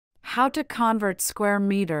How to convert square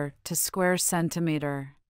meter to square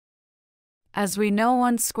centimeter. As we know,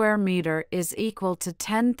 1 square meter is equal to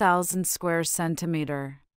 10,000 square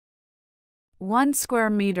centimeter. 1 square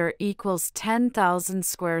meter equals 10,000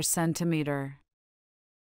 square centimeter.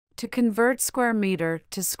 To convert square meter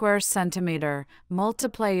to square centimeter,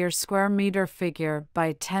 multiply your square meter figure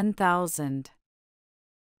by 10,000.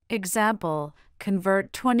 Example,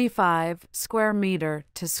 convert 25 square meter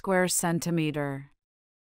to square centimeter.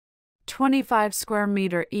 25 square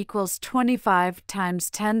meter equals 25 times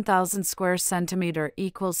 10,000 square centimeter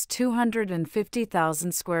equals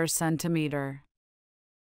 250,000 square centimeter.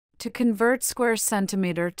 To convert square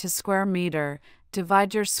centimeter to square meter,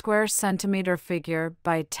 divide your square centimeter figure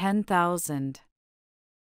by 10,000.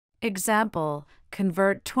 Example,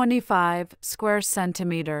 convert 25 square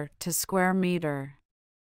centimeter to square meter.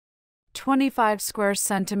 25 square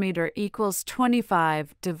centimeter equals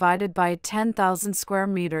 25 divided by 10,000 square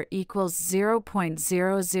meter equals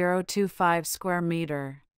 0.0025 square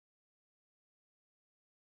meter.